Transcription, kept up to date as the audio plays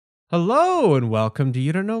Hello and welcome to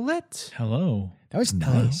You Don't Know Lit. Hello. That was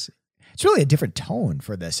nice. It's really a different tone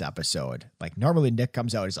for this episode. Like normally Nick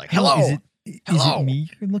comes out, he's like, "Hello, Is it me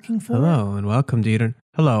you're looking for? Hello and welcome to You Don't.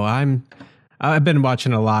 Hello, I've been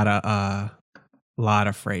watching a lot of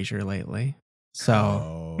Frasier lately,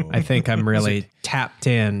 so I think I'm really tapped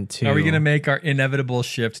into. Are we going to make our inevitable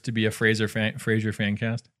shift to be a Frasier fan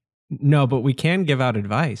cast? No, but we can give out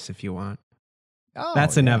advice if you want. Oh,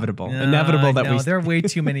 That's yeah. inevitable. Inevitable that we. There are way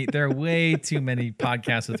too many. There are way too many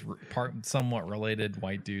podcasts with somewhat related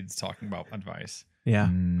white dudes talking about advice. Yeah,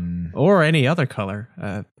 or any other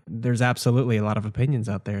color. There's absolutely a lot of opinions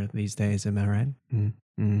out there these days. Am I right?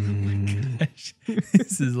 Gosh.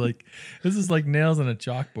 This is like nails on a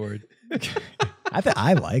chalkboard.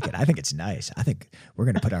 I like it. I think it's nice. I think we're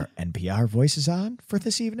going to put our NPR voices on for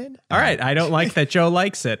this evening. All right. I don't like that Joe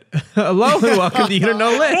likes it. Hello and welcome to You Don't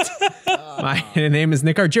Know Lit. My name is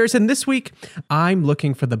Nick Argers, and this week I'm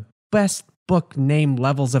looking for the best book name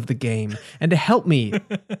levels of the game. And to help me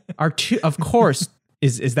are two, of course,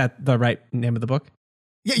 is that the right name of the book?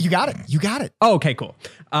 Yeah, you got it. You got it. Oh, okay, cool.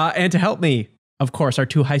 And to help me, of course, are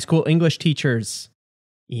two high school English teachers,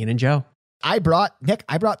 Ian and Joe. I brought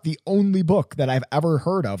the only book that I've ever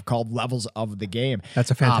heard of called Levels of the Game. That's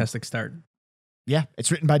a fantastic start. Yeah, it's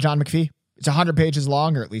written by John McPhee. It's 100 pages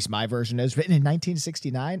long, or at least my version is. Written in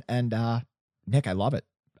 1969. And Nick, I love it.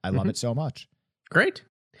 I love it so much. Great.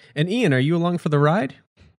 And Ian, are you along for the ride?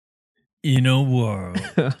 In a world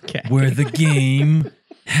Okay. where the game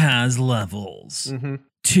has levels, Mm-hmm.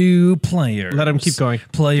 two players. Let him keep going.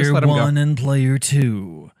 Player Just let him go. 1 and player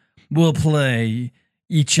 2 will play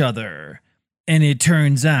each other. And it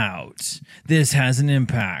turns out this has an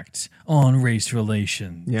impact on race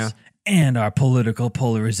relations and our political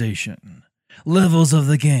polarization. Levels of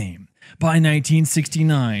the Game by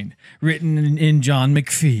 1969, written in John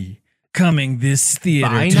McPhee, coming this theater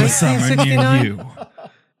By to a summer near 1969? you.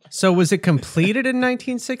 So was it completed in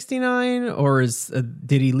 1969, or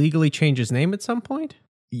did he legally change his name at some point?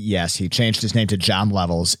 Yes, he changed his name to John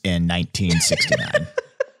Levels in 1969.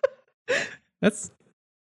 It's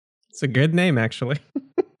a good name, actually.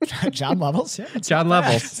 John Levels? Yeah, it's John not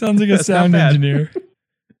bad. Levels. Sounds like a That's not sound bad. engineer.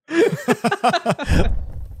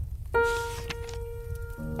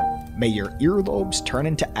 May your earlobes turn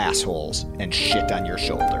into assholes and shit on your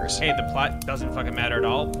shoulders. Hey, the plot doesn't fucking matter at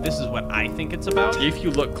all. This is what I think it's about. If you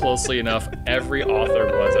look closely enough, every author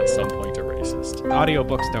was at some point a racist.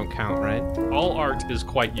 Audiobooks don't count, right? All art is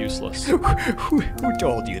quite useless. Who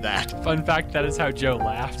told you that? Fun fact, that is how Joe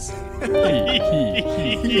laughs.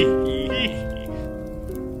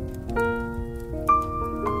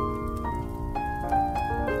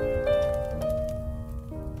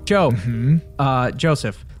 Joe,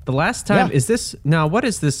 Joseph, the last time, Yeah. is this, now what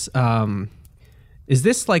is this, is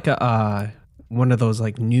this like one of those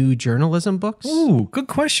like new journalism books? Ooh, good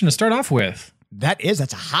question to start off with.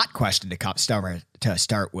 That's a hot question to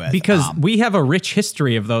start with. Because we have a rich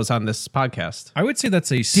history of those on this podcast. I would say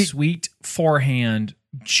that's a sweet forehand,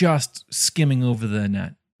 just skimming over the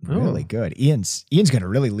net. really good. Ian's going to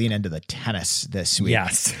really lean into the tennis this week.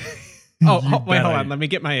 Yes. Wait, hold on. Let me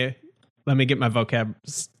get my vocab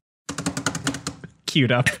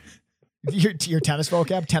queued up. Your tennis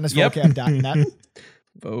vocab, tennisvocab.net.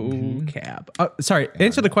 Vocab. Sorry,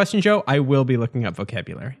 answer the question, Joe. I will be looking up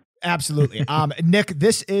vocabulary. Absolutely. Nick,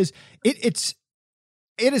 this is it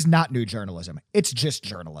is not new journalism. It's just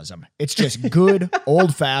journalism. It's just good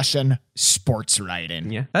old-fashioned sports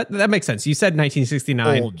writing. Yeah, that makes sense. You said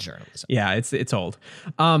 1969. Old journalism. Yeah, it's old.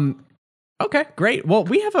 Okay, great. Well,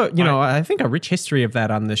 we have I think a rich history of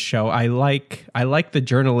that on this show. I like the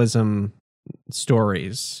journalism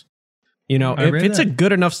stories. You know, I if read it's a that.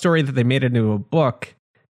 good enough story that they made it into a book,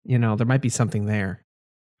 you know, there might be something there.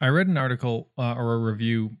 I read an article or a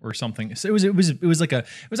review or something. So it was like a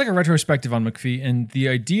retrospective on McPhee, and the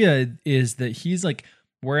idea is that he's like,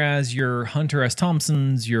 whereas your Hunter S.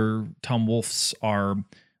 Thompsons, your Tom Wolfes are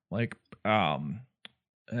like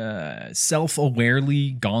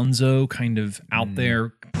self-awarely gonzo, kind of out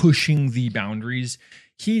there pushing the boundaries.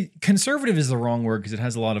 Conservative is the wrong word because it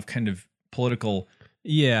has a lot of kind of political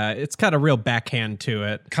Yeah, it's got a real backhand to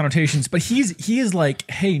it. connotations, but he is like,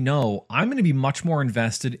 hey, no, I'm going to be much more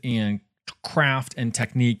invested in craft and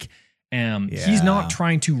technique. He's not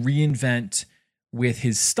trying to reinvent with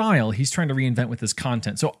his style. He's trying to reinvent with his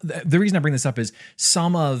content. So the reason I bring this up is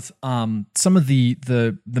some of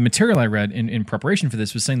the material I read in preparation for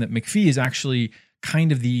this was saying that McPhee is actually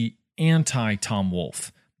kind of the anti Tom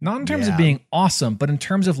Wolfe. Not in terms of being awesome, but in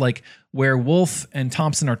terms of like where Wolfe and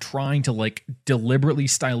Thompson are trying to like deliberately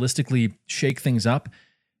stylistically shake things up.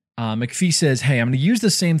 McPhee says, hey, I'm going to use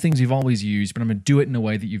the same things you've always used, but I'm going to do it in a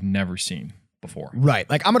way that you've never seen before. Right.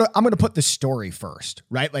 Like I'm gonna put the story first,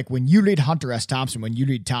 right? Like when you read Hunter S. Thompson, when you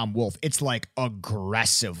read Tom Wolfe, it's like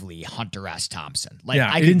aggressively Hunter S. Thompson.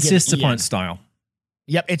 Like it insists upon its style.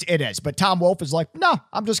 Yep, it is. But Tom Wolfe is like, no,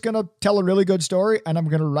 I'm just gonna tell a really good story and I'm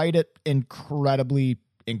gonna write it incredibly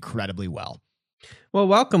well. Well,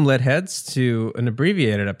 welcome, Lit Heads, to an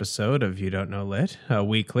abbreviated episode of You Don't Know Lit, a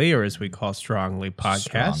weekly, or as we call Strongly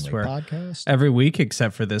podcast, every week,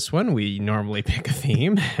 except for this one, we normally pick a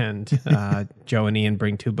theme, and Joe and Ian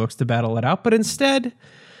bring 2 books to battle it out. But instead,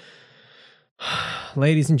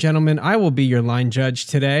 ladies and gentlemen, I will be your line judge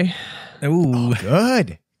today. Ooh,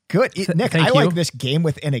 good. Nick, Thank I you. like this game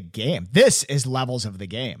within a game. This is levels of the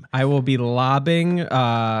game. I will be lobbing You've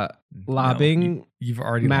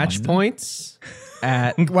already match lined points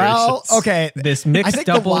at Well, okay. this I mixed think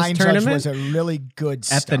the doubles line judge tournament was a really good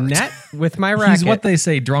start. at the net with my it. racket. He's what they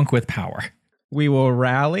say, drunk with power. We will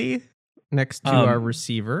rally next to our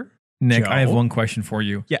receiver. Nick, Joe? I have one question for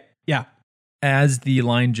you. Yeah. As the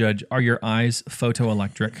line judge, are your eyes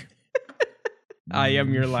photoelectric? I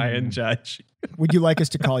am your lion judge. Would you like us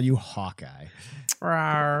to call you Hawkeye?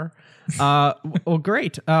 Rawr. Well,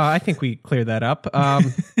 great. I think we cleared that up.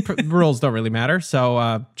 Rules don't really matter.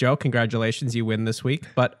 So, Joe, congratulations. You win this week.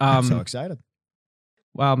 But I'm so excited.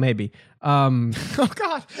 well, maybe. Oh,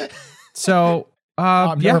 God. So,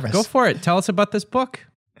 I'm yeah, nervous. go for it. Tell us about this book.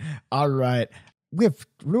 All right. We have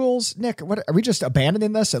rules. Nick, what are we just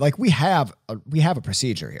abandoning this? Like we have a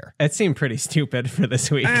procedure here. It seemed pretty stupid for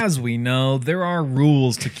this week. As we know, there are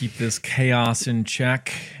rules to keep this chaos in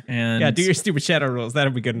check. And Yeah, do your stupid shadow rules.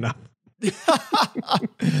 That'll be good enough.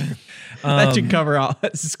 That should cover all.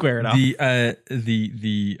 Square it off.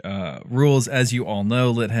 The rules, as you all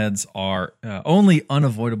know, lit heads, are only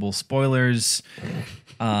unavoidable spoilers.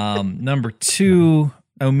 Number 2,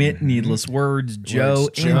 omit needless words. Joe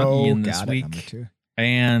and Ian this week. Number 2.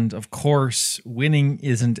 And of course, winning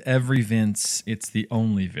isn't every Vince; it's the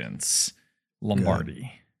only Vince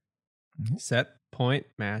Lombardi. Set, point,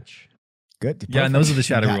 match. Good. Yeah, and those are the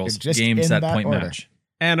shadow Yeah, rules: just game, in set, that point, order. match.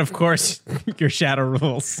 And of course, your shadow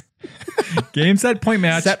rules. Game, set, point,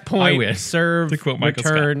 match. Set point, I win. serve, To quote Michael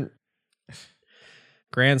return.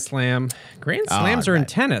 Grand Slam. Grand Slams are in right.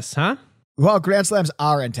 tennis, huh? Well, Grand Slams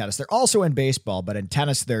are in tennis. They're also in baseball, but in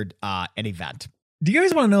tennis, they're an event. Do you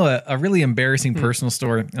guys want to know a really embarrassing personal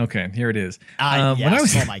story? Okay, here it is. Yes. When I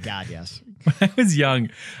was Oh my God, yes. when I was young,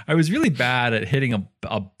 I was really bad at hitting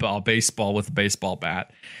a baseball with a baseball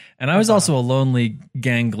bat. And I was also a lonely,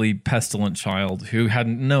 gangly, pestilent child who had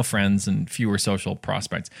no friends and fewer social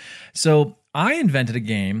prospects. So I invented a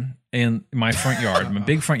game in my front yard, my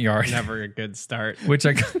big front yard, Never a good start. which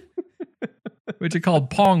I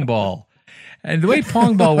called Pong Ball. And the way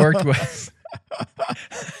Pong Ball worked was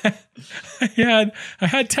I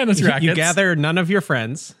had tennis rackets. You gather none of your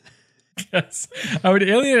friends. Yes. I would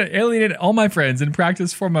alienate all my friends in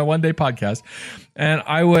practice for my one-day podcast. And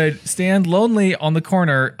I would stand lonely on the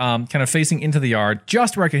corner, kind of facing into the yard,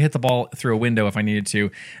 just where I could hit the ball through a window if I needed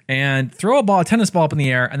to, and throw a tennis ball up in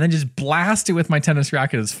the air, and then just blast it with my tennis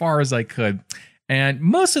racket as far as I could. And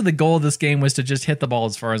most of the goal of this game was to just hit the ball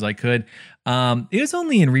as far as I could. It was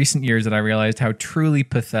only in recent years that I realized how truly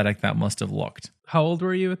pathetic that must have looked. How old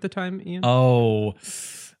were you at the time, Ian? Oh,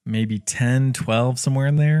 maybe 10, 12, somewhere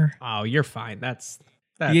in there. Oh, you're fine. That's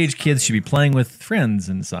The age kids should be playing with friends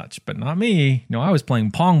and such, but not me. No, I was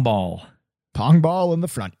playing Pong Ball. Pong Ball in the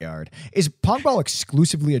front yard. Is Pong Ball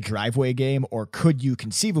exclusively a driveway game, or could you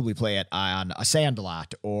conceivably play it on a sand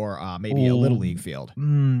lot or maybe a Little League field?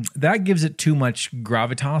 That gives it too much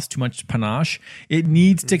gravitas, too much panache. It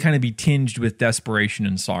needs to kind of be tinged with desperation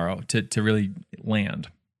and sorrow to really land.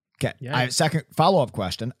 Okay. Yeah. Second follow-up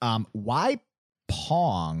question. Why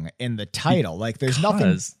Pong in the title? Like there's nothing.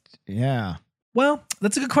 Because- Yeah. Well,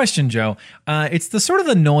 that's a good question, Joe. It's the sort of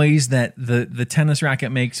the noise that the tennis racket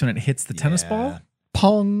makes when it hits the tennis ball.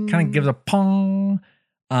 Pong. Kind of gives a pong.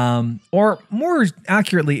 Or more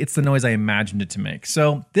accurately, it's the noise I imagined it to make.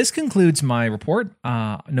 So this concludes my report.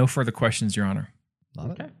 No further questions, Your Honor.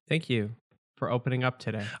 Okay. Thank you for opening up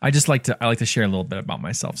today. I like to share a little bit about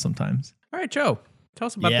myself sometimes. All right, Joe, tell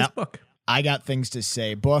us about Yeah. this book. I got things to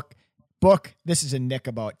say. Book. This is a Nick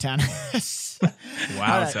about tennis.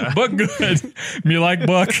 Wow. Book good. Me like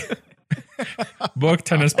book. Book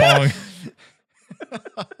tennis pong.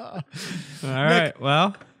 All right.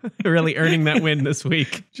 Well, really earning that win this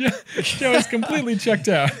week. Joe is completely checked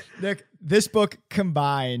out. Nick, this book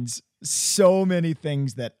combines so many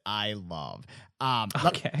things that I love.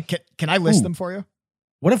 Okay. Can I list Ooh. them for you?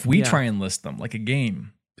 What if we Yeah. try and list them like a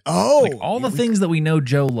game? Oh, Like all the things that we know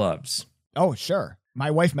Joe loves. Oh, sure.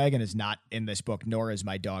 My wife Megan is not in this book, nor is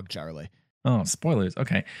my dog Charlie. Oh, spoilers.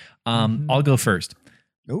 Okay. I'll go first.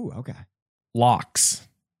 Ooh, okay. Locks.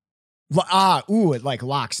 Like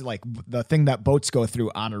locks, like the thing that boats go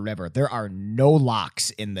through on a river. There are no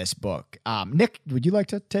locks in this book. Nick, would you like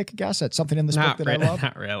to take a guess at something in this book that I love?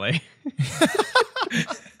 Not really.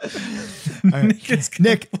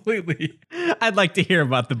 Nick, completely. I'd like to hear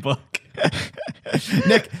about the book.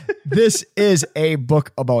 Nick, this is a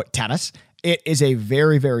book about tennis. It is a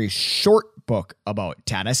very, very short book about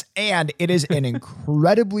tennis, and it is an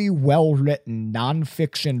incredibly well-written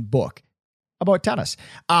nonfiction book about tennis.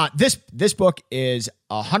 This book is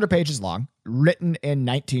 100 pages long, written in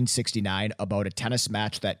 1969 about a tennis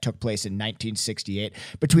match that took place in 1968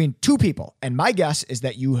 between two people. And my guess is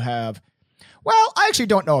that you have, well, I actually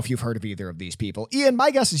don't know if you've heard of either of these people. Ian,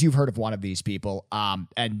 my guess is you've heard of one of these people,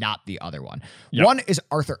 and not the other one. Yep. One is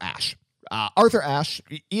Arthur Ashe. Arthur Ashe.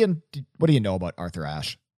 Ian, what do you know about Arthur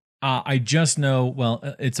Ashe? I just know,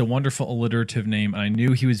 well, it's a wonderful alliterative name. I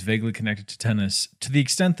knew he was vaguely connected to tennis to the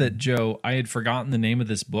extent that, Joe, I had forgotten the name of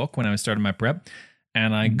this book when I was starting my prep.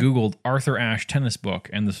 And I Googled Arthur Ashe tennis book,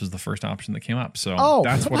 and this was the first option that came up. So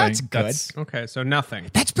that's what that's good. Okay, so nothing.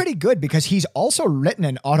 That's pretty good because he's also written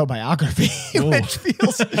an autobiography, which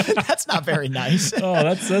feels that's not very nice. Oh,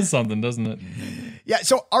 that says something, doesn't it? Yeah,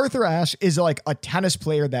 so Arthur Ashe is like a tennis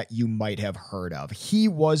player that you might have heard of. He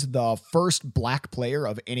was the first black player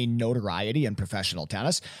of any notoriety in professional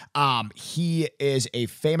tennis. He is a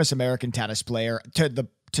famous American tennis player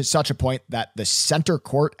to such a point that the center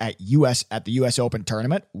court at the US Open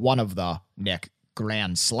tournament, one of the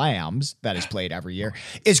Grand Slams that is played every year,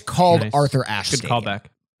 is called Arthur Ashe Good Stadium. callback.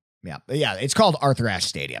 Yeah, it's called Arthur Ashe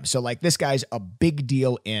Stadium. So like this guy's a big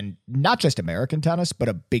deal in not just American tennis, but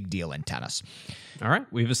a big deal in tennis. All right,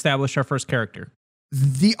 we've established our first character.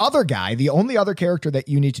 The other guy, the only other character that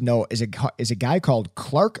you need to know is a guy called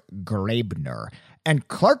Clark Graebner. And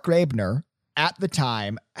Clark Graebner at the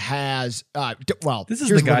time has, this is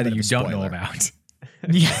the guy that you don't know about.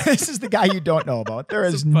 Yeah, this is the guy you don't know about. There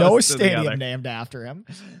is no stadium named after him.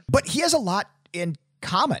 But he has a lot in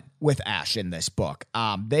common with Ashe in this book.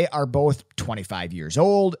 They are both 25 years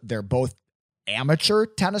old. They're both amateur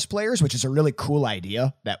tennis players, which is a really cool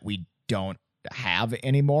idea that we don't have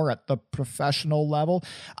anymore at the professional level.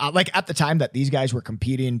 Like at the time that these guys were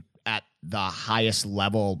competing at the highest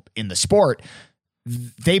level in the sport,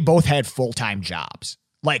 they both had full-time jobs.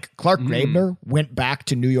 Like Clark Graebner went back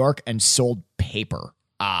to New York and sold paper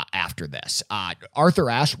after this. Arthur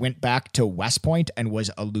Ashe went back to West Point and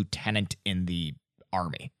was a lieutenant in the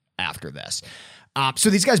Army after this.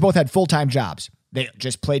 So these guys both had full-time jobs. They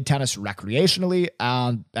just played tennis recreationally,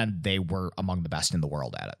 and they were among the best in the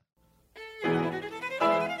world at it.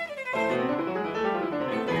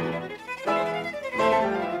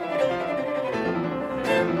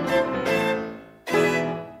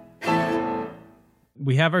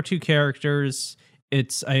 We have our two characters.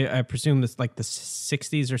 It's, I presume this like the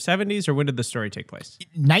 60s or 70s, or when did the story take place?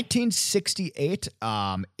 1968.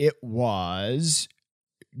 It was,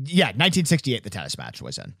 1968. The tennis match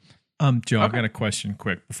was in. Joe, okay. I've got a question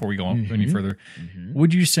quick before we go on any further.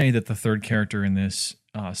 Would you say that the third character in this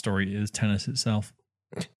story is tennis itself?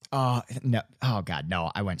 No. Oh God,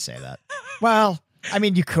 no, I wouldn't say that. Well, I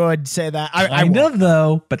mean, you could say that. Kind of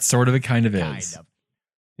though, but sort of it kind of is.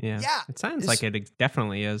 Yeah. It sounds like it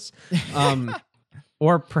definitely is.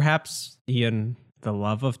 Or perhaps, Ian, the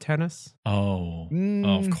love of tennis? Oh,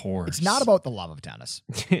 of course. It's not about the love of tennis.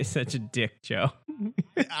 You're such a dick, Joe.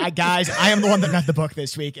 Guys, I am the one that read the book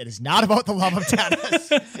this week. It is not about the love of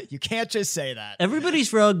tennis. You can't just say that.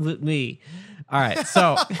 Everybody's wrong with me. All right,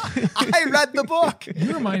 so I read the book.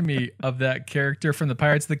 You remind me of that character from the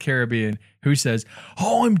Pirates of the Caribbean who says,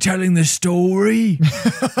 "Oh, I'm telling the story."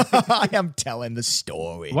 I am telling the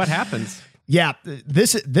story. What happens? Yeah,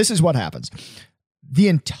 this is what happens. The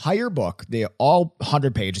entire book, all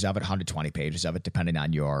 100 pages of it, 120 pages of it, depending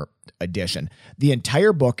on your edition. The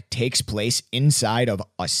entire book takes place inside of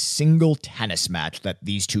a single tennis match that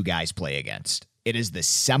these two guys play against. It is the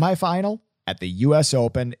semifinal at the US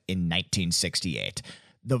Open in 1968.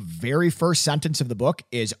 The very first sentence of the book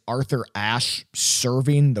is Arthur Ashe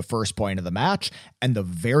serving the first point of the match, and the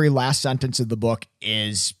very last sentence of the book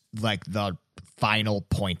is like the final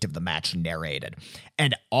point of the match narrated.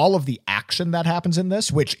 And all of the action that happens in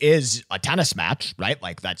this, which is a tennis match, right?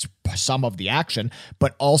 Like that's some of the action,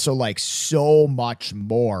 but also like so much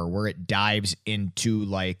more where it dives into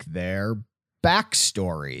like their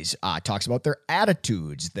backstories, talks about their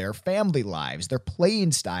attitudes, their family lives, their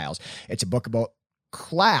playing styles. It's a book about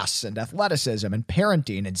class and athleticism and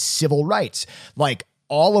parenting and civil rights. Like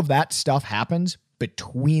all of that stuff happens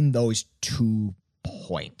between those two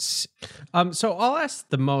points. So I'll ask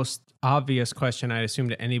the most obvious question I assume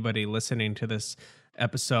to anybody listening to this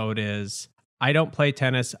episode is, I don't play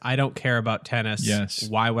tennis. I don't care about tennis. Yes.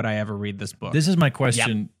 Why would I ever read this book? This is my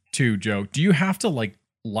question too, Joe. Do you have to like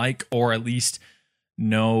or at least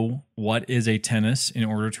know what is a tennis in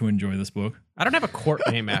order to enjoy this book? I don't have a court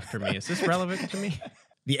name after me. Is this relevant to me?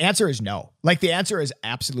 The answer is no. Like, the answer is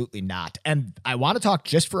absolutely not. And I want to talk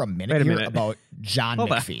just for a minute about John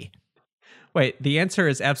McPhee. Wait, the answer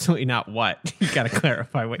is absolutely not what? You got to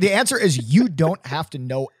clarify what. The answer is you don't have to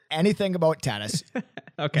know anything about tennis.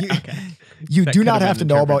 Okay. You That do could not have have to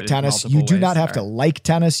been know about interpreted tennis. multiple You do ways. not have to All right. like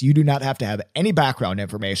tennis. You do not have to have any background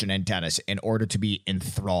information in tennis in order to be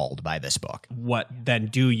enthralled by this book. What then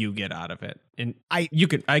do you get out of it? And you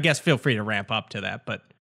could, I guess, feel free to ramp up to that, but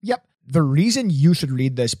Yep. The reason you should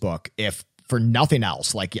read this book, if for nothing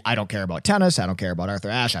else, like, I don't care about tennis, I don't care about Arthur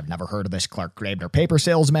Ashe, I've never heard of this Clark Graebner paper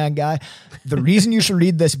salesman guy. The reason you should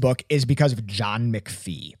read this book is because of John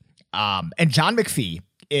McPhee. And John McPhee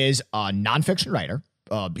is a nonfiction writer.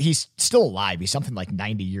 He's still alive. He's something like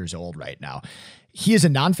 90 years old right now. He is a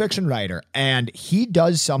nonfiction writer, and he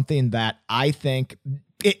does something that I think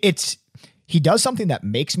he does something that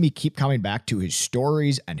makes me keep coming back to his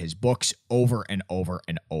stories and his books over and over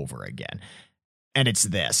and over again. And it's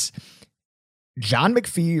this. John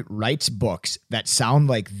McPhee writes books that sound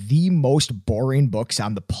like the most boring books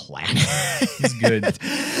on the planet. He's good.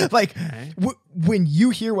 Like, when you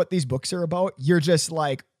hear what these books are about, you're just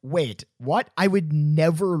like, wait, what? I would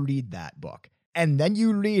never read that book. And then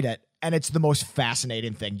you read it, and it's the most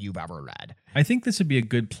fascinating thing you've ever read. I think this would be a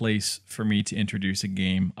good place for me to introduce a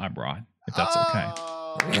game I brought, if that's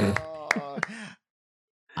okay.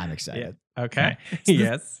 I'm excited. yeah. Okay. So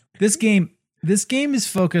Yes. This game is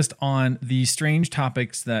focused on the strange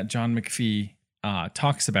topics that John McPhee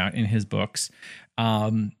talks about in his books.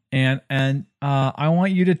 And I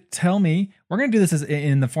want you to tell me, we're going to do this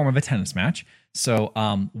in the form of a tennis match. So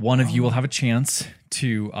one of you will have a chance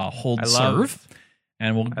to hold serve,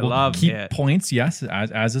 and we'll keep points. Yes,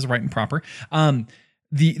 as is right and proper.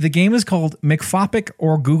 The game is called McFopic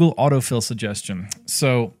or Google autofill suggestion.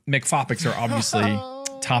 So McFopics are obviously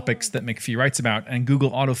topics that McPhee writes about, and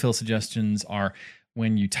Google autofill suggestions are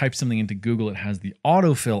when you type something into Google, it has the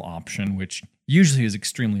autofill option, which usually is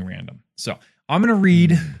extremely random. So I'm going to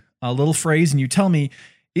read a little phrase, and you tell me,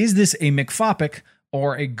 is this a McFopic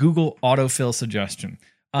or a Google autofill suggestion?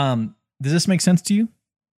 Does this make sense to you?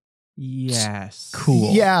 Yes.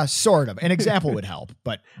 Cool. Yeah, sort of. An example would help,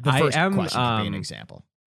 but the I first am, question could be an example.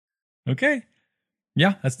 Okay.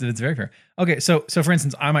 Yeah, that's very fair. Okay, so for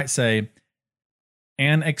instance, I might say,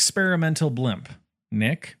 an experimental blimp,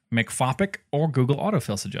 Nick, McFopic, or Google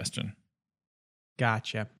autofill suggestion.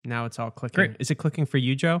 Gotcha. Now it's all clicking. Great. Is it clicking for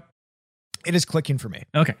you, Joe? It is clicking for me.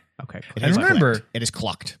 Okay. Okay. It And is remember- clicked. It is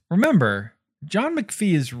clucked. Remember, John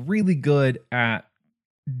McPhee is really good at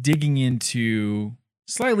digging into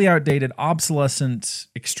slightly outdated, obsolescent,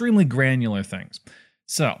 extremely granular things.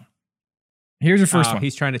 So, here's your first one.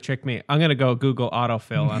 He's trying to trick me. I'm going to go Google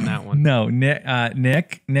autofill on that one. No,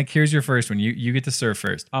 Nick, here's your first one. You get to serve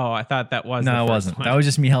first. Oh, I thought that was No, the it first wasn't. one. That was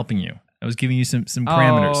just me helping you. I was giving you some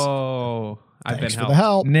parameters. Oh, I've Thanks been for the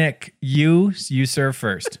helped. help. Nick, you serve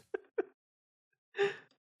first.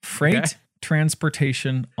 Freight Okay.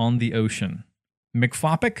 transportation on the ocean.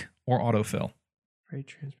 McFopic or autofill? Freight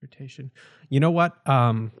transportation. You know what?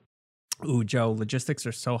 Joe, logistics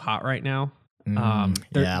are so hot right now.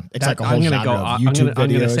 Yeah, it's like a whole I'm gonna genre of I'm YouTube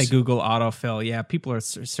gonna videos. say Google autofill. Yeah, people are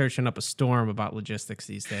searching up a storm about logistics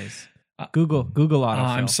these days. Google autofill.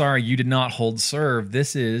 I'm sorry, you did not hold serve.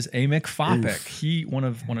 This is a McFopic.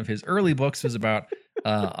 One of his early books was about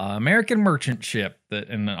American merchant ship,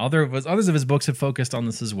 and others of his books have focused on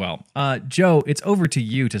this as well. Joe, it's over to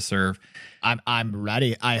you to serve. I'm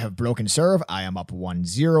ready. I have broken serve. I am up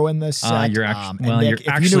 1-0 in this set. You're and you're Nick, if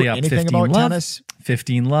you actually knew up anything 15 about love. tennis.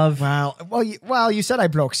 15 love. Well, you said I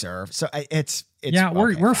broke serve, so it's yeah,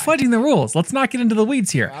 we're okay, fine. fudging the rules. Let's not get into the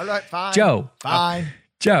weeds here. All right, fine. Joe. Fine.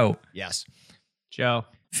 Joe, Yes. Joe.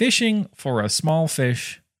 fishing for a small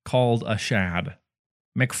fish called a shad.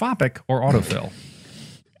 McFopic or autofill?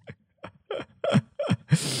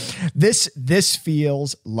 This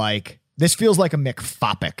feels like a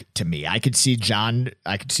McFopic to me. I could see John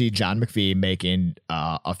McPhee making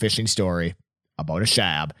a fishing story about a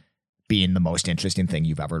shab being the most interesting thing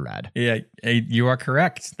you've ever read. Yeah, you are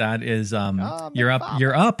correct. That is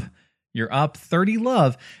you're up 30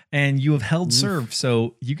 love, and you have held serve,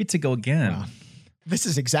 so you get to go again. Wow. This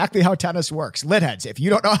is exactly how tennis works. Litheads, if you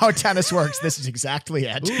don't know how tennis works, this is exactly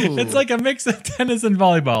it. It's like a mix of tennis and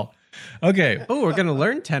volleyball. Okay, Oh, we're gonna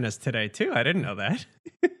learn tennis today too. I didn't know that.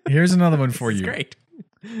 here's another one for This is you. great.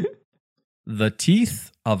 The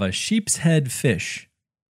teeth of a sheep's head fish.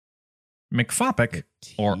 McFopic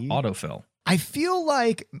or teeth? autofill. I feel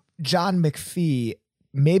like John McPhee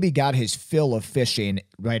maybe got his fill of fishing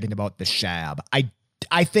writing about the shab.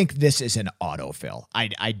 I think this is an autofill.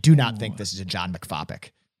 I do not think this is a John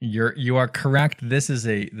McFopic. You are correct. This is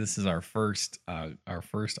our first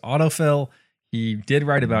autofill. He did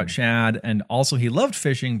write about shad, and also he loved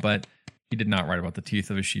fishing, but he did not write about the teeth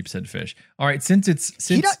of a sheep's head fish. All right, since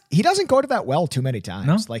He doesn't go to that well too many times.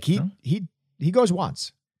 No, Like he goes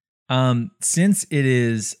once. since it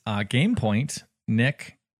is game point,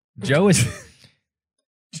 Nick, Joe is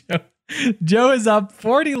Joe is up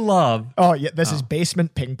 40 love. Oh yeah, this is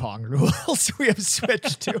basement ping pong rules. We have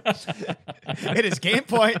switched to. It is game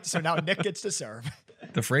point, so now Nick gets to serve.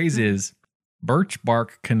 The phrase is birch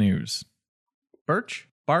bark canoes. Birch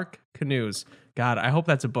Bark Canoes. God, I hope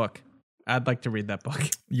that's a book. I'd like to read that book.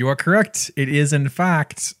 You are correct. It is, in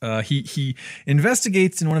fact. He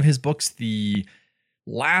investigates in one of his books the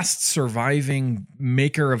last surviving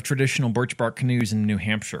maker of traditional birch bark canoes in New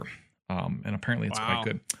Hampshire. And apparently it's Wow.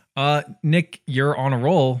 quite good. Nick, you're on a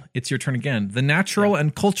roll. It's your turn again. The natural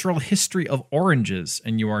and cultural history of oranges.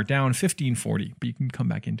 And you are down 1540, but you can come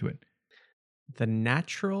back into it. The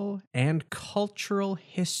natural and cultural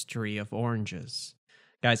history of oranges.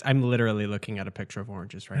 Guys, I'm literally looking at a picture of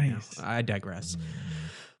oranges right Nice. now. I digress.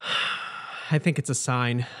 I think it's a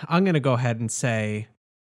sign. I'm going to go ahead and say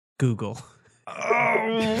Google.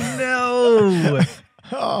 Oh, no.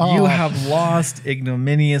 Oh. You have lost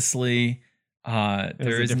ignominiously. a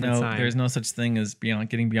different sign. There's no such thing as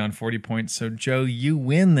getting beyond 40 points. So Joe, you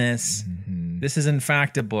win this. This is in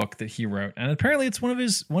fact a book that he wrote, and apparently it's one of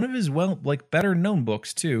his better known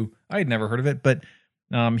books too. I had never heard of it, but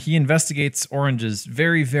he investigates oranges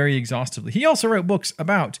very, very exhaustively. He also wrote books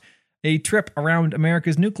about a trip around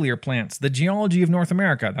America's nuclear plants, the geology of North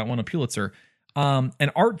America, that won a Pulitzer,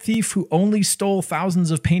 an art thief who only stole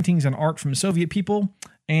thousands of paintings and art from Soviet people,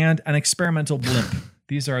 and an experimental blimp.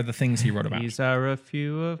 These are the things he wrote about. These are a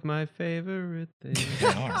few of my favorite things.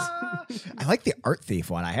 I like the art thief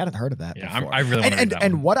one. I hadn't heard of that Yeah, before. I really want to read that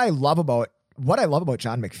and one. what I love about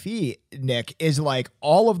John McPhee, Nick, is like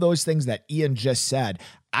all of those things that Ian just said.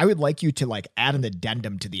 I would like you to like add an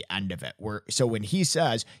addendum to the end of it. So when he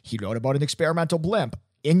says he wrote about an experimental blimp,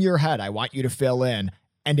 in your head, I want you to fill in,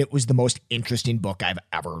 and it was the most interesting book I've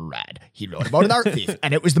ever read. He wrote about an art thief,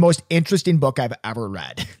 and it was the most interesting book I've ever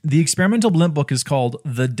read. The experimental blimp book is called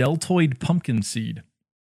The Deltoid Pumpkin Seed.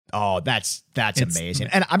 Oh, that's amazing.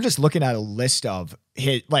 And I'm just looking at a list of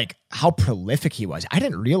his, like, how prolific he was. I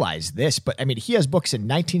didn't realize this, but I mean, he has books in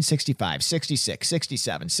 1965, 66,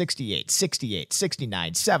 67, 68, 68,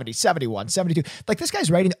 69, 70, 71, 72. Like, this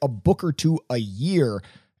guy's writing a book or two a year,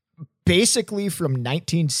 basically from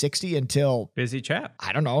 1960 until, Busy chap.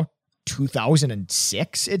 I don't know,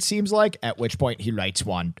 2006, it seems like, at which point he writes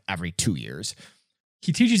one every 2 years.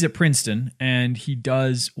 He teaches at Princeton, and he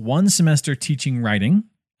does one semester teaching writing,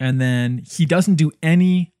 and then he doesn't do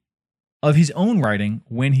any of his own writing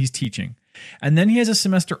when he's teaching. And then he has a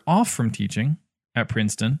semester off from teaching at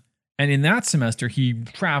Princeton, and in that semester he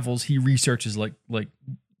travels, he researches like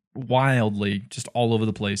wildly, just all over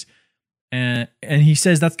the place. And he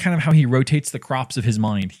says that's kind of how he rotates the crops of his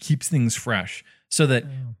mind. He keeps things fresh so that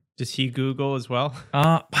Does he Google as well?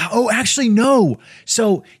 Actually, no.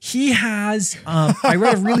 So he has. I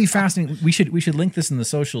read a really fascinating. We should link this in the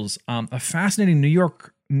socials. A fascinating New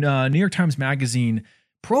York Times Magazine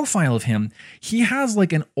profile of him. He has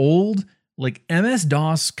like an old like MS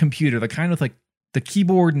DOS computer, the kind with like the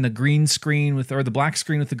keyboard and the green screen or the black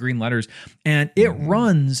screen with the green letters, and it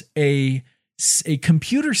runs a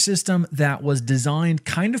computer system that was designed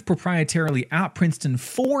kind of proprietarily at Princeton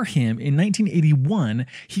for him in 1981.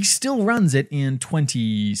 He still runs it in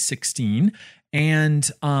 2016. And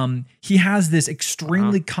he has this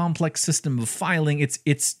extremely complex system of filing. It's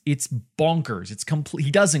bonkers. It's complete.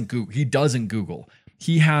 He doesn't Google.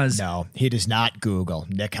 He has No, he does not Google.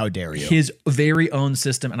 Nick, how dare you? his very own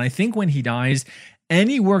system. And I think when he dies,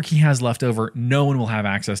 any work he has left over, no one will have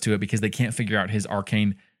access to it because they can't figure out his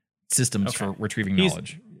arcane systems for retrieving He's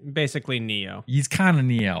knowledge. basically Neo. He's kind of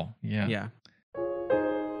Neo. Yeah. Yeah.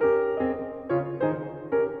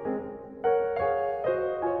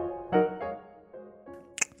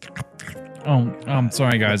 Oh, I'm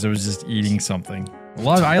sorry, guys. I was just eating something.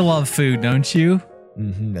 I love food, don't you?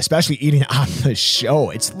 Mhm. Especially eating on the show.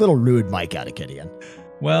 It's a little rude, Mike Atikidian.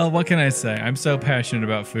 Well, what can I say? I'm so passionate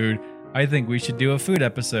about food. I think we should do a food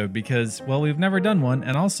episode because, well, we've never done one.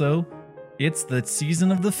 And also, it's the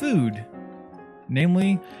season of the food.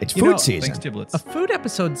 Namely, It's You know, food season. thanks giblets. A food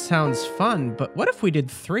episode sounds fun, but what if we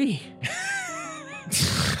did 3?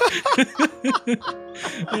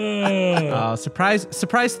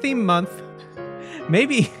 Surprise theme month.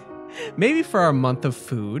 Maybe for our month of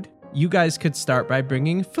food, you guys could start by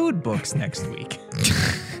bringing food books next week.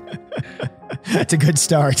 That's a good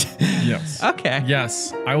start. Yes. Okay.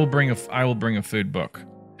 Yes, I will bring a food book.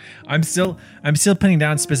 I'm still pinning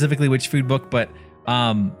down specifically which food book, but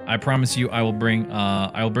I promise you I will bring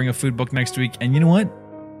a food book next week, and you know what?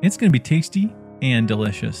 It's going to be tasty and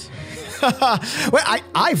delicious. Well,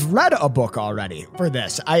 I've read a book already for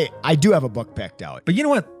this. I do have a book picked out. But you know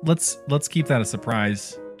what? Let's keep that a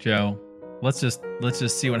surprise, Joe. Let's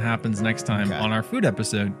just see what happens next time on our food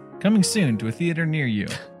episode, coming soon to a theater near you.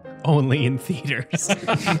 Only in theaters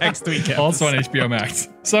next week. Also on HBO Max.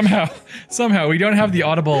 Somehow we don't have the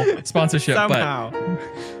Audible sponsorship, Somehow. but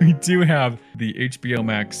we do have the HBO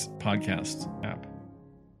Max podcast app.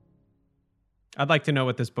 I'd like to know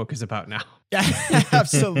what this book is about now. Yeah,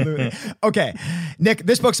 absolutely. Okay, Nick,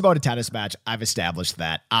 this book's about a tennis match. I've established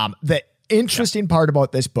that. The interesting part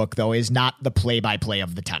about this book, though, is not the play-by-play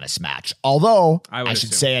of the tennis match. Although, I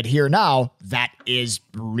should say it here now, that is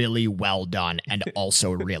really well done and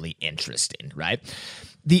also really interesting, right?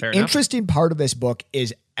 The interesting part of this book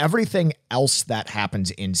is everything else that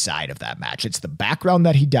happens inside of that match. It's the background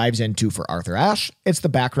that he dives into for Arthur Ashe. It's the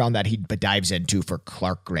background that he dives into for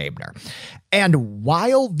Clark Graebner. And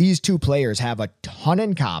while these two players have a ton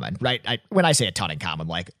in common, right? When I say a ton in common,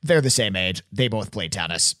 like they're the same age, they both play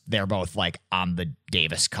tennis. They're both like on the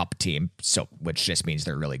Davis Cup team, so which just means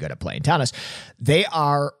they're really good at playing tennis. They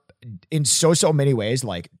are in so many ways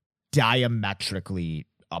like diametrically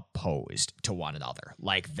opposed to one another.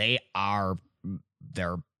 Like they're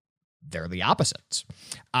the opposites.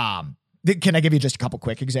 Can I give you just a couple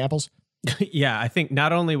quick examples? Yeah, I think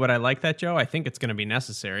not only would I like that, Joe, I think it's going to be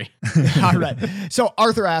necessary. All right. So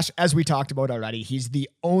Arthur Ashe, as we talked about already, he's the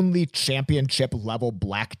only championship level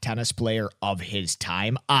black tennis player of his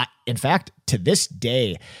time. In fact, to this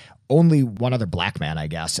day, only one other black man, I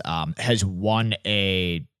guess, has won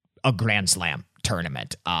a Grand Slam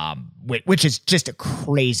tournament, which is just a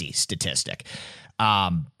crazy statistic.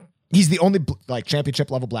 He's the only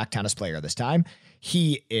championship level black tennis player of this time.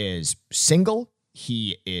 He is single.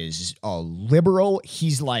 He is a liberal.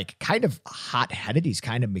 He's like kind of hot-headed. He's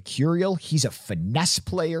kind of mercurial. He's a finesse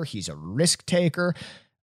player. He's a risk taker.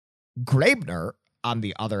 Graebner, on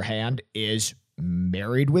the other hand, is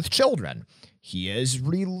married with children. He is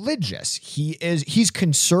religious. He's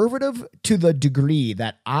conservative to the degree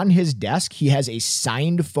that on his desk, he has a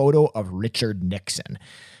signed photo of Richard Nixon.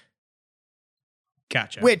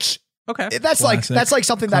 Gotcha. Which okay, that's like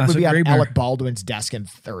something that would be on Graebner. Alec Baldwin's desk in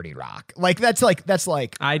 30 Rock. Like that's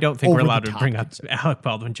like I don't think we're over allowed the to top. bring up Alec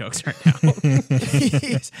Baldwin jokes right now.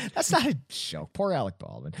 That's not a joke. Poor Alec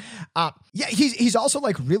Baldwin. Yeah, he's also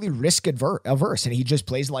like really risk averse, and he just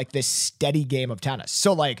plays like this steady game of tennis.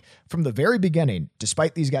 So like from the very beginning,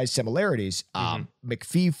 despite these guys' similarities,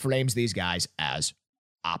 McPhee frames these guys as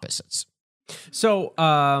opposites. So,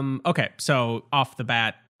 okay, so off the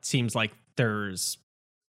bat, seems like there's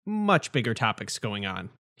much bigger topics going on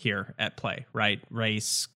here at play, right?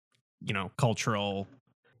 Race, cultural,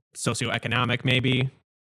 socioeconomic, maybe.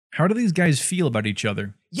 How do these guys feel about each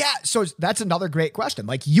other? Yeah, so that's another great question.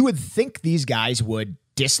 Like you would think these guys would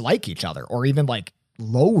dislike each other or even like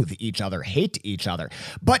loathe each other, hate each other.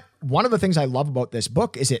 But one of the things I love about this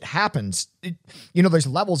book is it happens, there's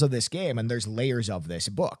levels of this game and there's layers of this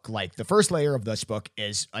book. Like the first layer of this book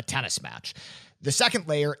is a tennis match. The second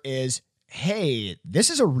layer is, hey, this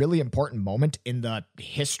is a really important moment in the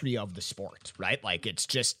history of the sport, right? Like it's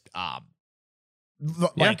just,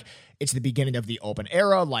 it's the beginning of the open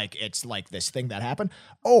era. Like it's like this thing that happened.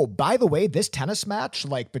 Oh, by the way, this tennis match,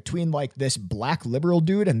 like between like this black liberal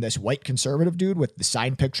dude and this white conservative dude with the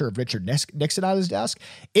signed picture of Richard Nixon on his desk,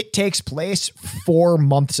 it takes place 4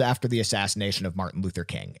 months after the assassination of Martin Luther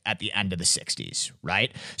King at the end of the 60s,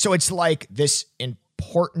 right? So it's like this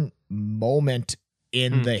important moment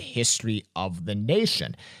in the history of the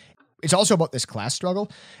nation. It's also about this class struggle.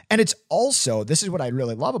 And it's also, this is what I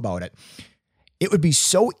really love about it. It would be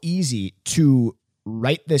so easy to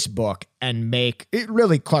write this book and make it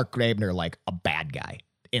really Clark Graebner like a bad guy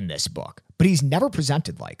in this book, but he's never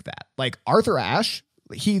presented like that. Like Arthur Ashe,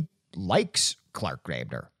 he likes Clark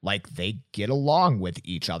Graebner. Like they get along with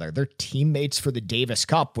each other. They're teammates for the Davis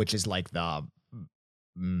Cup, which is like the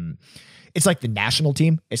it's like the national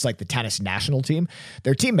team. It's like the tennis national team.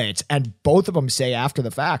 They're teammates. And both of them say after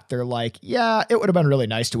the fact, they're like, yeah, it would have been really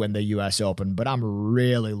nice to win the US Open, but I'm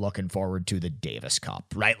really looking forward to the Davis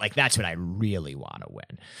Cup, right? Like that's what I really want to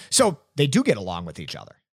win. So they do get along with each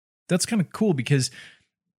other. That's kind of cool because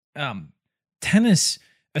tennis,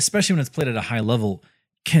 especially when it's played at a high level,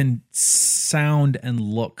 can sound and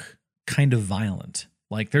look kind of violent.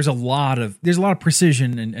 Like there's a lot of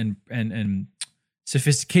precision and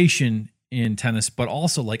sophistication in tennis, but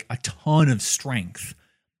also like a ton of strength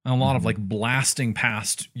and a lot of like blasting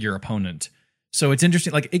past your opponent. So it's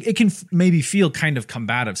interesting. Like it can maybe feel kind of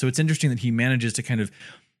combative. So it's interesting that he manages to kind of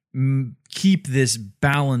keep this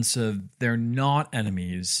balance of they're not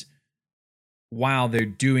enemies while they're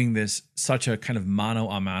doing this such a kind of mano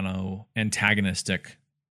a mano antagonistic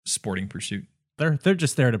sporting pursuit. They're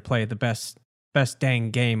just there to play the best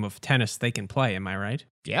dang game of tennis they can play. Am I right?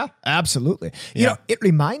 Yeah, absolutely. You know, it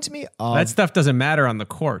reminds me of that stuff doesn't matter on the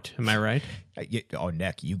court. Am I right? Oh,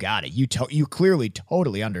 Nick, you got it. You clearly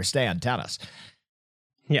totally understand tennis.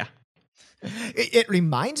 Yeah. It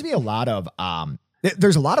reminds me a lot of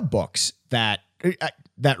there's a lot of books that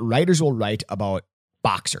writers will write about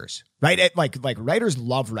boxers, right? Like writers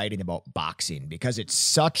love writing about boxing because it's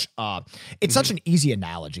such an easy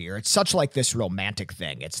analogy, or it's such like this romantic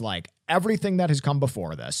thing. It's like everything that has come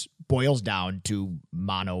before this boils down to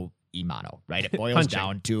mano a mano, right? It boils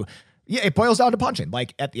down to punching.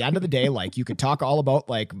 Like at the end of the day, like you could talk all about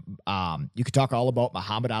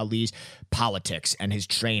Muhammad Ali's politics and his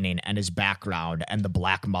training and his background and the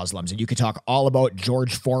black Muslims. And you could talk all about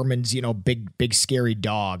George Foreman's, big scary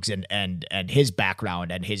dogs and his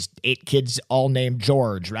background and his 8 kids all named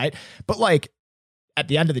George, right? But like at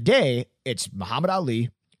the end of the day, it's Muhammad Ali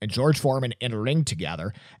and George Foreman in a ring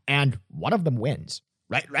together, and one of them wins.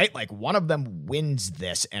 Right? Like one of them wins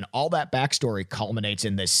this, and all that backstory culminates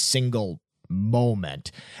in this single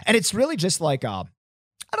moment. And it's really just like, I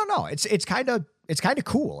don't know. It's kind of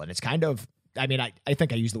cool. And it's kind of, I mean, I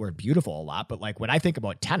think I use the word beautiful a lot, but like when I think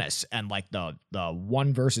about tennis and like the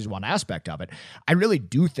one versus one aspect of it, I really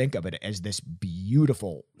do think of it as this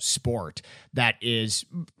beautiful sport that is,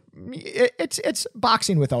 it's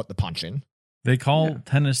boxing without the punching. They call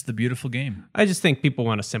tennis the beautiful game. I just think people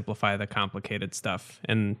want to simplify the complicated stuff,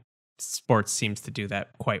 and sports seems to do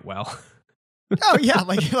that quite well. Oh yeah,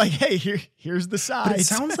 like hey, here's the sides. But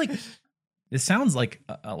it sounds like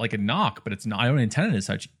a knock, but it's not. I don't intend it as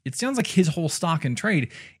such. It sounds like his whole stock and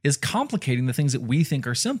trade is complicating the things that we think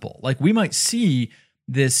are simple. Like we might see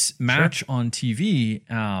this match on TV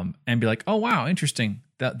and be like, "Oh wow, interesting.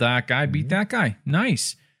 That guy beat that guy.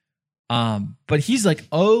 Nice." But he's like,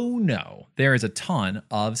 oh no, there is a ton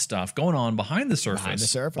of stuff going on behind the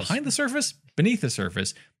surface. Beneath the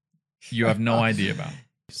surface, you have no idea about.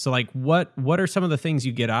 So like what are some of the things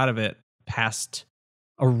you get out of it past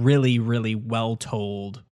a really, really well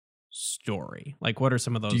told story? Like what are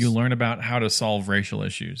some of those? Do you learn about how to solve racial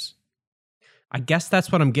issues? I guess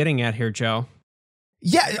that's what I'm getting at here, Joe.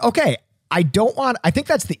 Yeah, okay. I think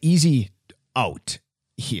that's the easy out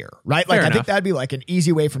here, right? Like, I think that'd be like an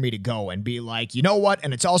easy way for me to go and be like, you know what?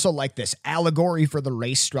 And it's also like this allegory for the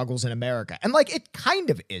race struggles in America. And like, it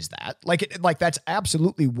kind of is that. Like that's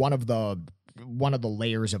absolutely one of the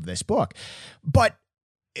layers of this book. But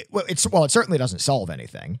it certainly doesn't solve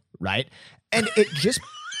anything, right? And it just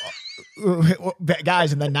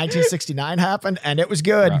guys, and then 1969 happened and it was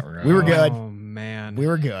good. We were good. Oh man. We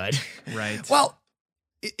were good. Right. Well,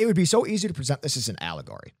 it would be so easy to present this as an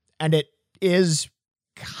allegory, and it is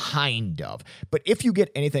kind of. But if you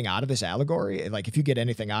get anything out of this allegory, like if you get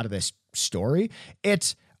anything out of this story,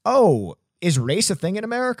 it's, is race a thing in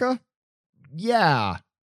America? Yeah.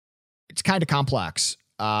 It's kind of complex.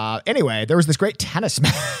 Anyway, there was this great tennis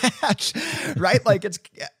match, right? Like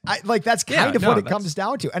that's kind of what it comes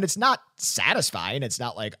down to. And it's not satisfying. It's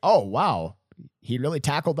not like, oh, wow, he really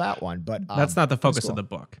tackled that one. But that's not the focus of the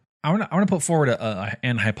book. I want to put forward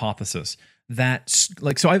an hypothesis that,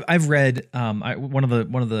 like, so I've read one of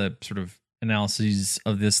the sort of analyses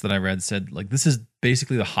of this that I read said, like, this is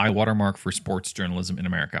basically the high watermark for sports journalism in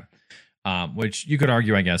America, which you could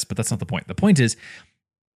argue, I guess, but that's not the point. The point is,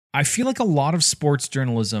 I feel like a lot of sports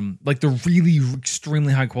journalism, like the really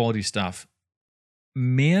extremely high quality stuff,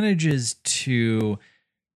 manages to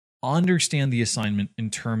understand the assignment in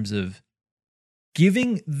terms of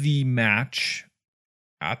giving the match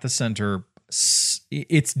at the center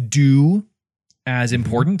its due as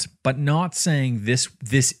important, but not saying this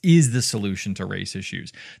is the solution to race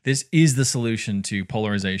issues. This is the solution to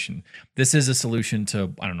polarization. This is a solution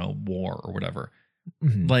to, I don't know, war or whatever.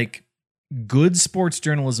 Mm-hmm. Like, good sports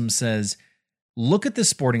journalism says, look at this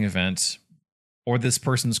sporting event. or this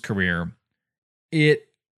person's career, it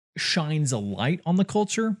shines a light on the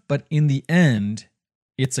culture, but in the end,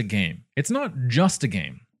 it's a game. It's not just a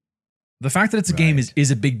game. The fact that it's a game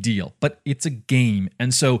is a big deal, but it's a game.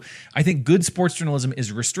 And so I think good sports journalism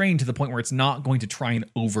is restrained to the point where it's not going to try and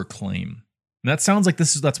overclaim. And that sounds like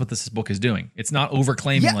that's what this book is doing. It's not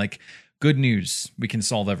overclaiming like good news, we can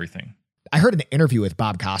solve everything. I heard an interview with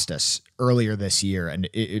Bob Costas earlier this year, and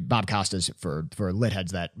Bob Costas, for lit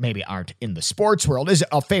heads that maybe aren't in the sports world, is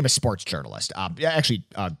a famous sports journalist, actually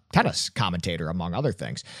a tennis commentator, among other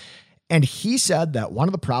things. And he said that one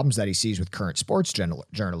of the problems that he sees with current sports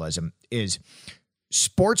journalism is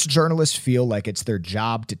sports journalists feel like it's their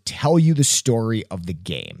job to tell you the story of the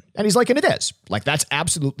game. And he's like, and it is. Like, that's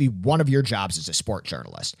absolutely one of your jobs as a sport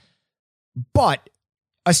journalist. But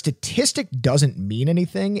a statistic doesn't mean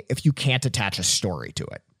anything if you can't attach a story to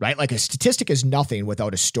it, right? Like, a statistic is nothing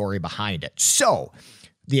without a story behind it. So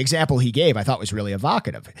the example he gave, I thought, was really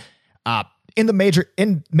evocative. In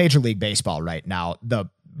Major League Baseball right now,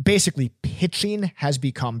 basically pitching has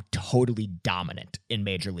become totally dominant in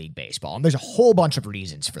Major League Baseball. And there's a whole bunch of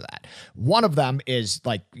reasons for that. One of them is,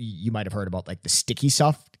 like, you might have heard about, like, the sticky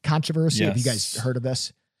stuff controversy. Yes. Have you guys heard of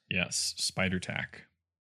this? Yes. Spider tack.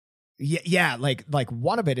 Yeah. Like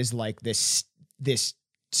one of it is like this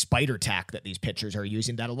spider tack that these pitchers are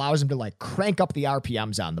using that allows them to, like, crank up the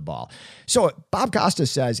RPMs on the ball. So Bob Costa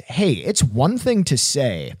says, hey, it's one thing to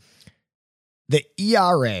say the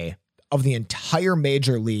ERA of the entire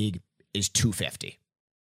major league is 250,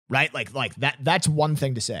 right? Like that's one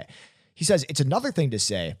thing to say. He says it's another thing to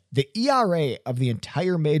say the ERA of the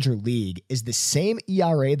entire major league is the same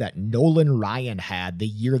ERA that Nolan Ryan had the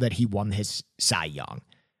year that he won his Cy Young.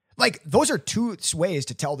 Like, those are two ways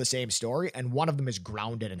to tell the same story, and one of them is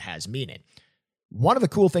grounded and has meaning. One of the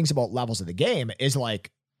cool things about Levels of the Game is,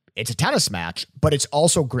 like, it's a tennis match, but it's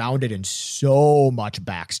also grounded in so much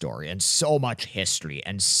backstory and so much history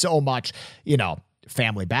and so much,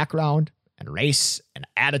 family background and race and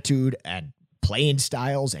attitude and playing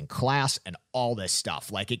styles and class and all this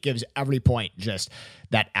stuff. Like, it gives every point just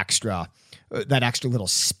that extra little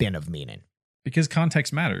spin of meaning. Because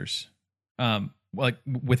context matters. Like,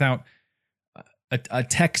 without a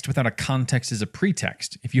text without a context is a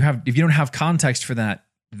pretext. If you don't have context for that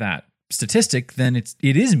statistic, then it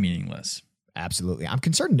is meaningless. Absolutely. I'm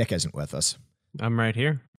concerned Nick isn't with us. I'm right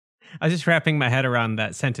here. I was just wrapping my head around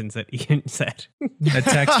that sentence that Ian said. A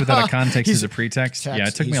text without a context is a pretext. Yeah,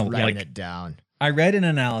 it took me writing it down. I read an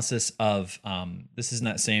analysis of this is in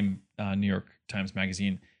that same New York Times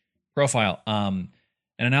Magazine profile.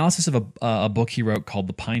 An analysis of a book he wrote called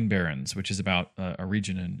The Pine Barrens, which is about a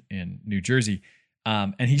region in New Jersey.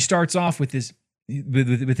 And he starts off with this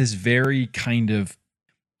very kind of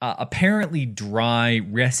apparently dry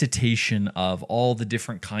recitation of all the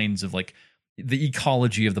different kinds of, like, the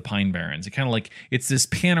ecology of the Pine Barrens. It kind of, like, it's this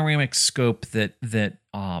panoramic scope that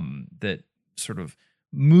sort of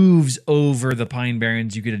moves over the Pine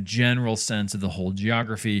Barrens. You get a general sense of the whole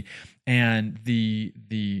geography. And the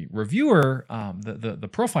reviewer, the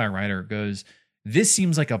profile writer, goes, this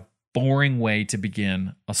seems like a boring way to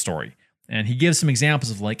begin a story. And he gives some examples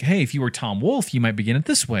of, like, hey, if you were Tom Wolfe, you might begin it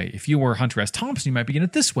this way. If you were Hunter S. Thompson, you might begin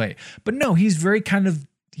it this way. But no, he's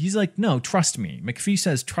like, no, trust me. McPhee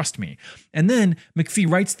says, trust me. And then McPhee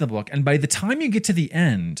writes the book. And by the time you get to the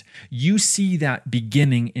end, you see that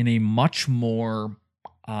beginning in a much more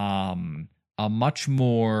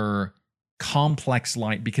complex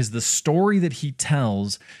light, because the story that he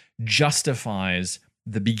tells justifies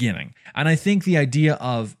the beginning. And I think the idea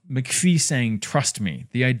of McPhee saying, trust me,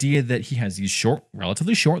 the idea that he has these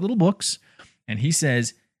relatively short little books, and he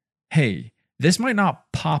says, hey, this might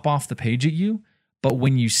not pop off the page at you, but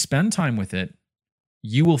when you spend time with it,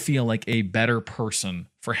 you will feel like a better person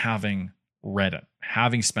for having read it,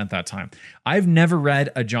 having spent that time. I've never read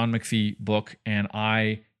a John McPhee book, and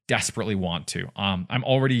I desperately want to. I'm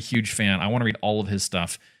already a huge fan. I want to read all of his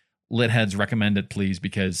stuff. Litheads, recommend it, please,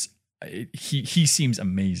 because he seems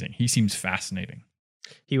amazing. He seems fascinating.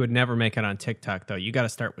 He would never make it on TikTok, though. You got to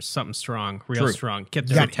start with something strong, real strong. Get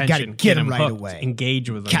their attention. Gotta get him right hooked, away. Engage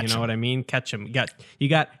with them. You know what I mean? Catch him. You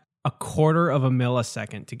got a quarter of a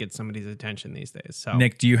millisecond to get somebody's attention these days. So,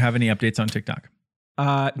 Nick, do you have any updates on TikTok?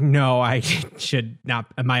 No, I should not.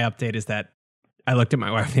 My update is that I looked at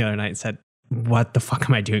my wife the other night and said, what the fuck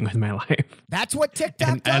am I doing with my life? That's what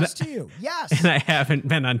TikTok does to you. Yes. And I haven't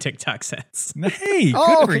been on TikTok since. Hey,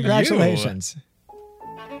 good for congratulations.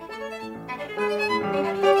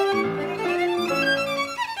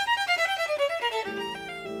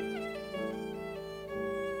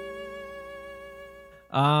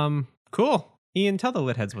 Cool. Ian, tell the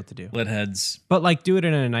Litheads what to do. Litheads. But, like, do it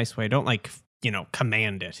in a nice way. Don't, like,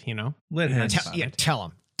 command it, Lit heads. Tell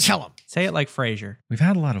him. Say it like Frasier. We've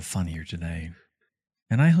had a lot of fun here today,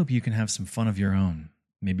 and I hope you can have some fun of your own,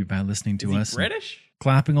 maybe by listening to us. British?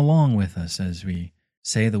 Clapping along with us as we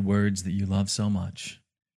say the words that you love so much.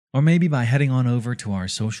 Or maybe by heading on over to our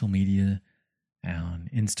social media on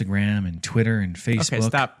Instagram and Twitter and Facebook.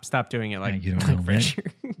 Okay, stop doing it like, you don't know, right?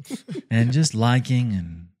 And just liking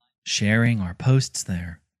and sharing our posts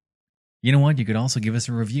there. You know what? You could also give us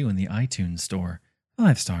a review in the iTunes store.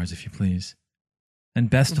 5 stars if you please. And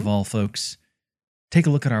best of all, folks, take a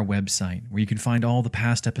look at our website where you can find all the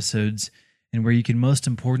past episodes and where you can most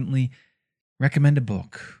importantly recommend a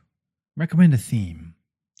book, recommend a theme,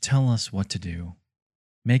 tell us what to do.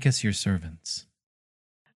 Make us your servants.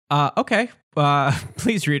 Okay.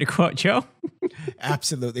 Please read a quote, Joe.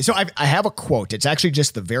 Absolutely. So I have a quote. It's actually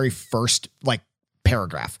just the very first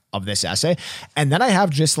paragraph of this essay. And then I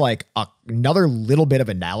have just another little bit of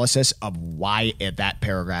analysis of why that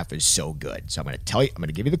paragraph is so good. So I'm going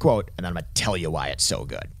to give you the quote, and then I'm going to tell you why it's so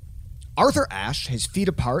good. Arthur Ashe, his feet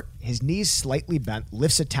apart, his knees slightly bent,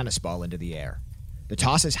 lifts a tennis ball into the air. The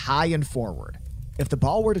toss is high and forward. If the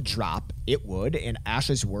ball were to drop, it would, in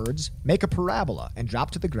Ashe's words, make a parabola and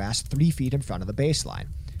drop to the grass 3 feet in front of the baseline.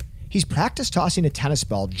 He's practiced tossing a tennis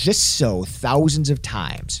ball just so thousands of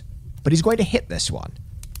times, but he's going to hit this one.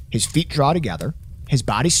 His feet draw together, his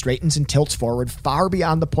body straightens and tilts forward far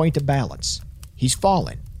beyond the point of balance. He's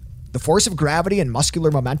falling. The force of gravity and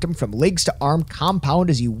muscular momentum from legs to arm compound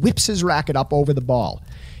as he whips his racket up over the ball.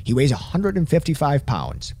 He weighs 155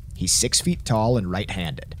 pounds. He's 6 feet tall and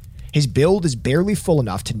right-handed. His build is barely full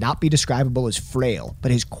enough to not be describable as frail,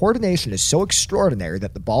 but his coordination is so extraordinary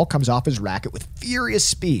that the ball comes off his racket with furious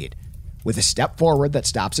speed. With a step forward that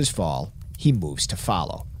stops his fall, he moves to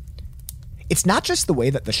follow. It's not just the way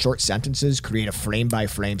that the short sentences create a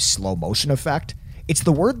frame-by-frame slow motion effect. It's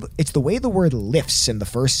the way the word lifts in the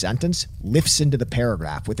first sentence lifts into the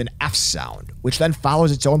paragraph with an F sound, which then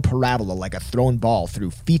follows its own parabola like a thrown ball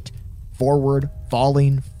through feet, forward,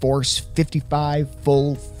 falling, force, 55,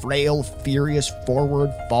 full, frail, furious,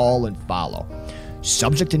 forward, fall, and follow.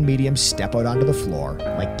 Subject and medium step out onto the floor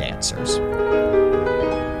like dancers.